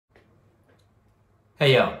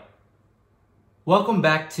Hey yo, welcome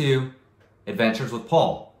back to Adventures with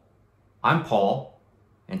Paul. I'm Paul,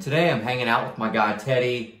 and today I'm hanging out with my guy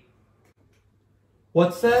Teddy.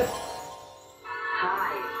 What's that?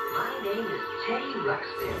 Hi, my name is Teddy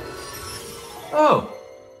Ruxpin. Oh,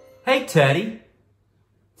 hey Teddy.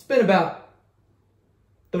 It's been about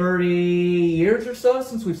 30 years or so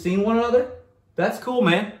since we've seen one another. That's cool,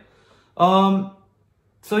 man.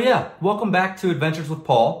 So yeah, welcome back to Adventures with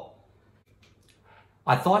Paul.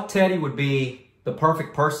 I thought Teddy would be the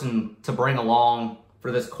perfect person to bring along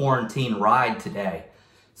for this quarantine ride today.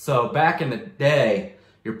 So back in the day,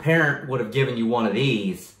 your parent would have given you one of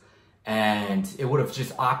these and it would have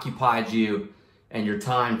just occupied you and your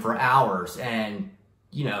time for hours. And,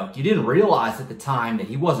 you know, you didn't realize at the time that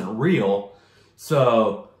he wasn't real.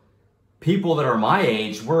 So people that are my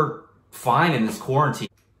age, we're fine in this quarantine.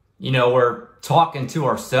 You know, we're talking to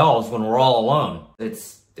ourselves when we're all alone.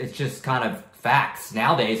 It's just kind of facts.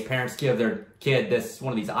 Nowadays, parents give their kid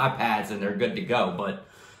one of these iPads and they're good to go. But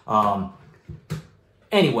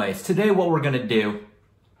anyways, today what we're gonna do,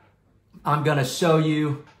 I'm gonna show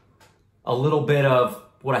you a little bit of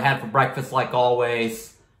what I had for breakfast like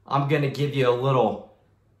always. I'm gonna give you a little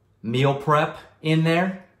meal prep in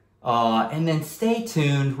there. And then stay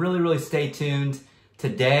tuned, really stay tuned.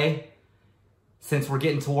 Today, since we're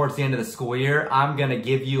getting towards the end of the school year, I'm gonna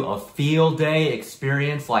give you a field day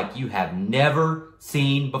experience like you have never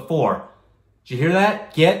seen before. Did you hear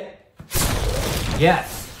that?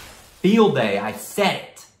 Yes, field day, I said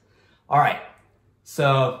it. All right,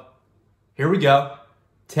 so here we go.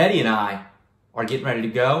 Teddy and I are getting ready to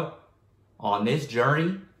go on this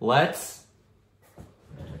journey. Let's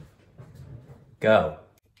go.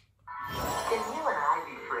 Can you and I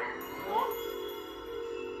be friends?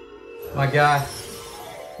 My guy,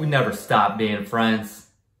 we never stop being friends.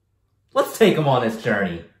 Let's take him on this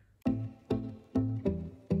journey.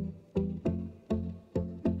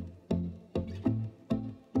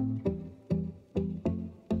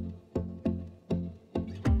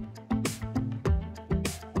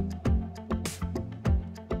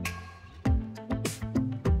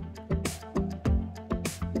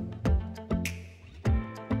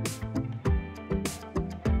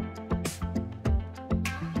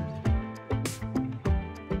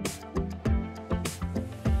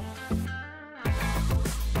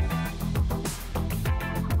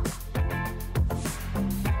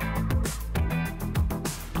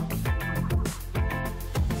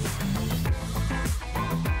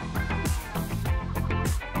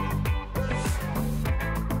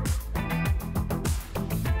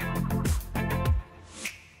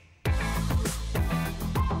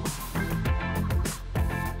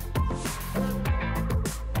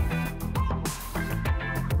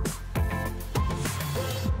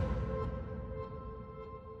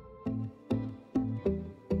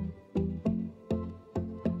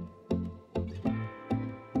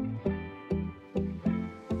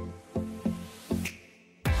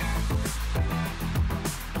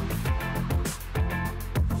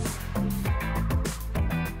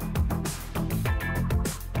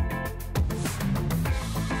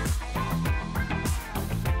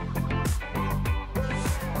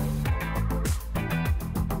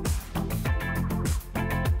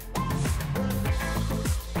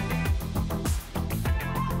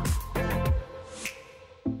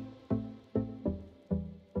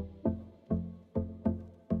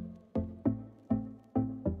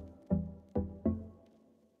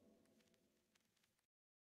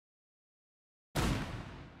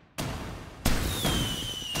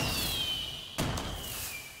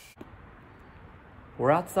 We're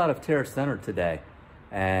outside of Terra Center today,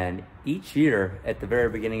 and each year at the very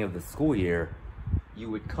beginning of the school year, you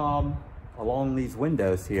would come along these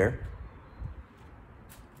windows here.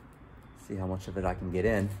 See how much of it I can get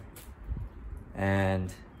in.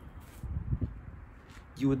 And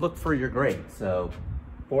you would look for your grade. So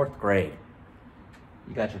 4th grade.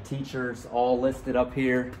 You got your teachers all listed up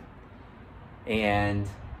here, and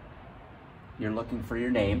you're looking for your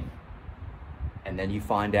name, and then you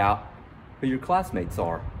find out who your classmates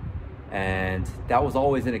are. And that was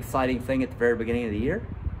always an exciting thing at the very beginning of the year,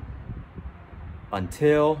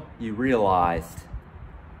 until you realized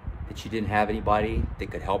that you didn't have anybody that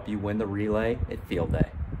could help you win the relay at field day.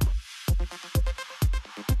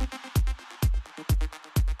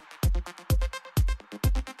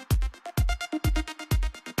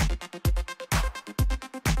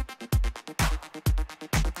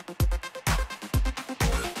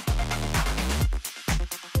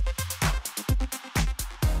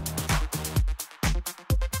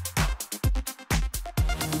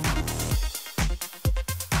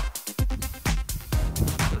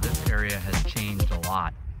 area has changed a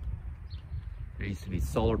lot. There used to be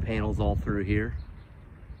solar panels all through here.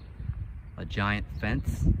 A giant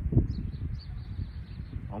fence,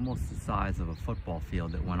 almost the size of a football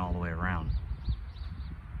field that went all the way around.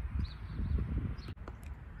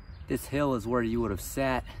 This hill is where you would have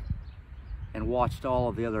sat and watched all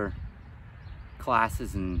of the other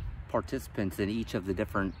classes and participants in each of the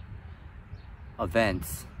different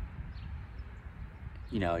events.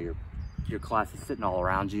 You know, your class is sitting all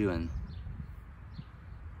around you, and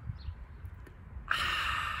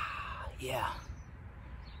yeah,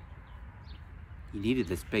 you needed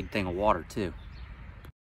this big thing of water too.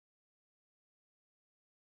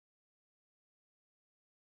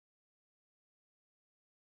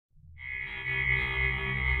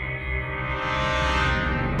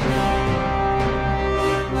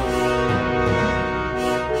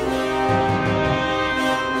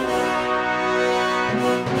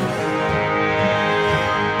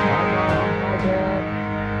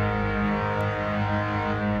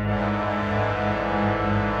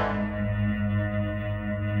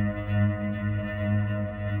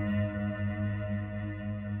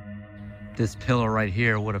 This pillar right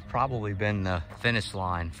here would have probably been the finish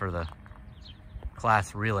line for the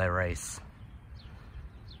class relay race.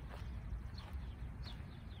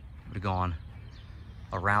 Would have gone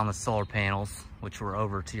around the solar panels, which were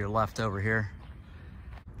over to your left over here,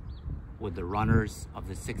 with the runners of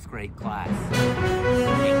the 6th grade class take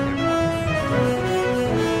their marks.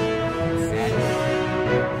 Set,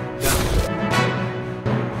 go.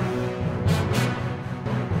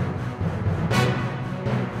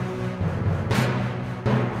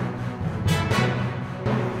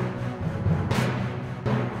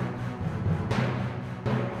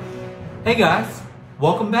 Hey guys,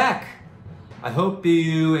 welcome back. I hope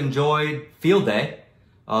you enjoyed field day.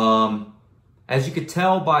 As you could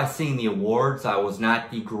tell by seeing the awards, I was not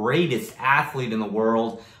the greatest athlete in the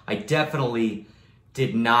world. I definitely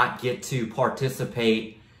did not get to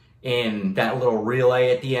participate in that little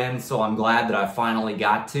relay at the end, so I'm glad that I finally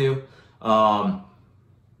got to.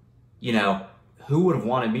 You know, who would have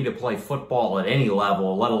wanted me to play football at any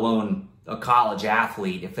level, let alone a college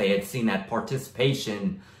athlete, if they had seen that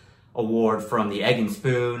participation award from the egg and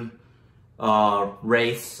spoon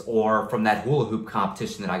race, or from that hula hoop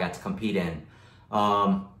competition that I got to compete in.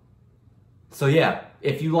 So yeah,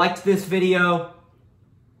 if you liked this video,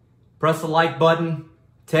 press the like button.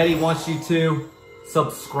 Teddy wants you to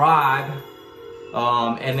subscribe,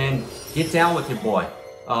 and then get down with your boy.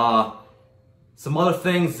 Some other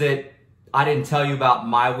things that I didn't tell you about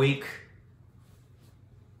my week.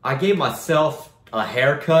 I gave myself a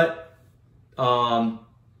haircut.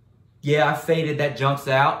 Yeah, I faded, that jumps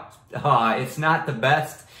out. It's not the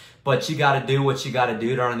best, but you gotta do what you gotta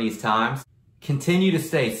do during these times. Continue to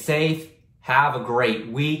stay safe, have a great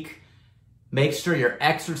week. Make sure you're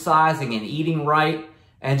exercising and eating right,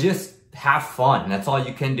 and just have fun. That's all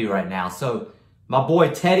you can do right now. So, my boy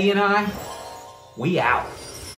Teddy and I, we out.